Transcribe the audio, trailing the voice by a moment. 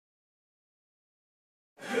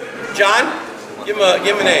John, give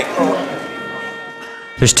him an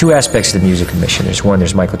A. There's two aspects to the music commission. There's one,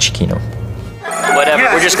 there's Michael Giacchino. Whatever,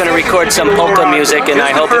 we're just going to record some polka music and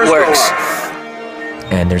I hope it works.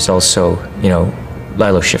 And there's also, you know,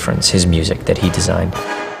 Lalo Schifrin's, his music that he designed.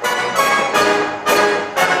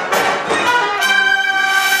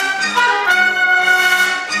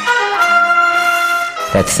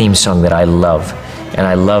 That theme song that I love, and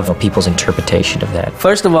I love people's interpretation of that.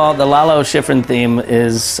 First of all, the Lalo Schifrin theme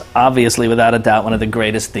is obviously, without a doubt, one of the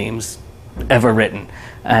greatest themes ever written.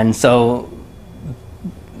 And so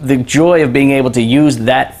the joy of being able to use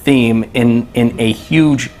that theme in a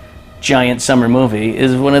huge, giant summer movie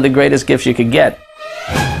is one of the greatest gifts you could get.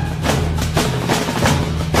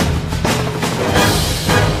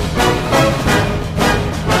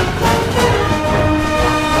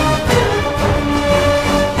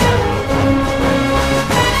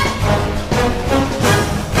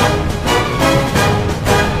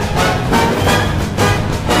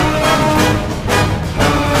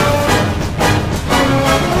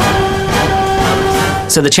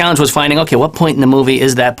 So the challenge was finding, okay, what point in the movie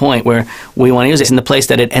is that point where we want to use it? And the place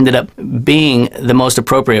that it ended up being the most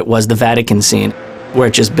appropriate was the Vatican scene, where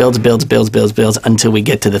it just builds until we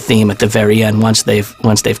get to the theme at the very end once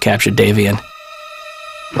they've captured Davian.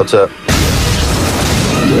 What's up?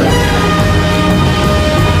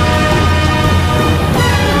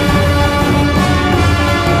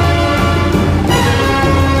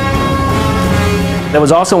 That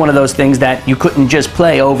was also one of those things that you couldn't just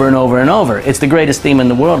play over and over and over. It's the greatest theme in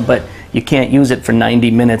the world, but you can't use it for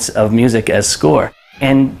 90 minutes of music as score.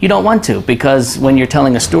 And you don't want to, because when you're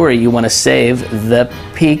telling a story, you want to save the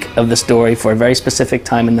peak of the story for a very specific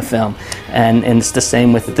time in the film. And it's the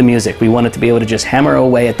same with the music. We wanted to be able to just hammer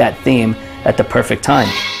away at that theme at the perfect time.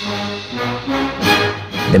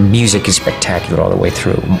 The music is spectacular all the way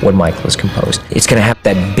through, what Michael has composed. It's going to have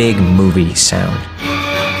that big movie sound.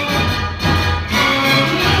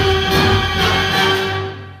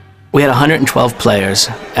 We had 112 players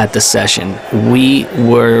at the session. We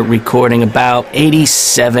were recording about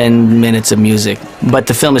 87 minutes of music, but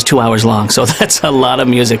the film is 2 hours long, so that's a lot of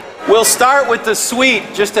music. We'll start with the suite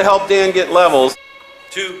just to help Dan get levels.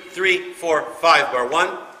 2, 3, 4, 5 bar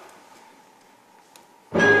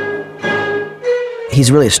 1. He's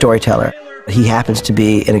really a storyteller. He happens to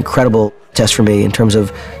be an incredible test for me in terms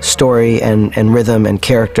of story and rhythm and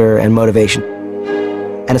character and motivation.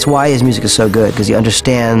 And it's why his music is so good, because he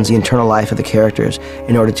understands the internal life of the characters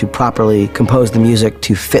in order to properly compose the music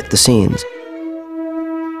to fit the scenes.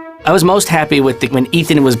 I was most happy with when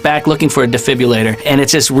Ethan was back looking for a defibrillator, and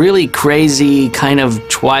it's this really crazy kind of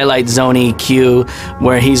Twilight Zone-y cue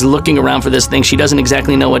where he's looking around for this thing. She doesn't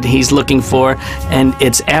exactly know what he's looking for, and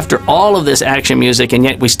it's after all of this action music, and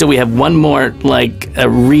yet we have one more, like, a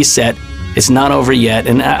reset. It's not over yet,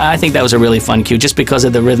 and I think that was a really fun cue, just because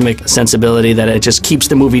of the rhythmic sensibility that it just keeps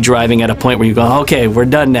the movie driving at a point where you go, okay, we're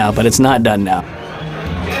done now, but it's not done now.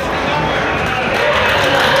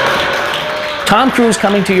 Tom Cruise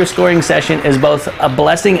coming to your scoring session is both a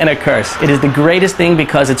blessing and a curse. It is the greatest thing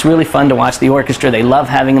because it's really fun to watch the orchestra. They love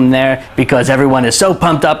having him there because everyone is so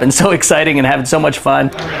pumped up and so exciting and having so much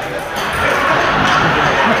fun.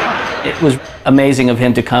 It was amazing of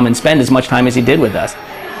him to come and spend as much time as he did with us.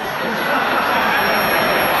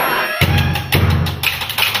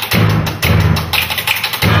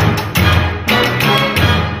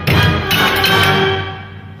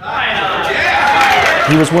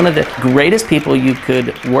 He was one of the greatest people you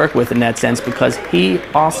could work with in that sense, because he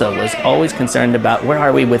also was always concerned about where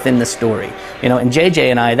are we within the story. You know, and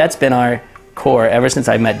JJ and I, that's been our core ever since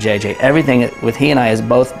I met JJ. Everything with he and I has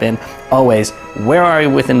both been always, where are we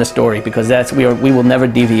within the story? Because we will never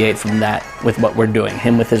deviate from that with what we're doing.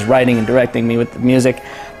 Him with his writing and directing, me with the music.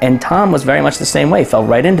 And Tom was very much the same way, fell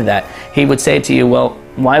right into that. He would say to you, well,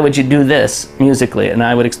 why would you do this musically? And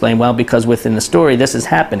I would explain, well, because within the story, this is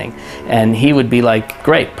happening. And he would be like,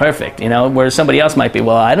 great, perfect. You know, where somebody else might be,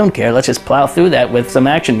 well, I don't care. Let's just plow through that with some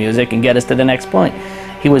action music and get us to the next point.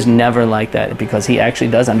 He was never like that, because he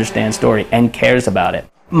actually does understand story and cares about it.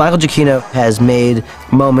 Michael Giacchino has made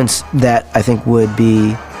moments that I think would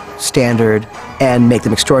be standard and make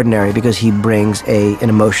them extraordinary, because he brings an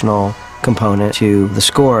emotional component to the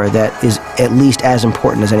score that is at least as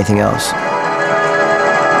important as anything else.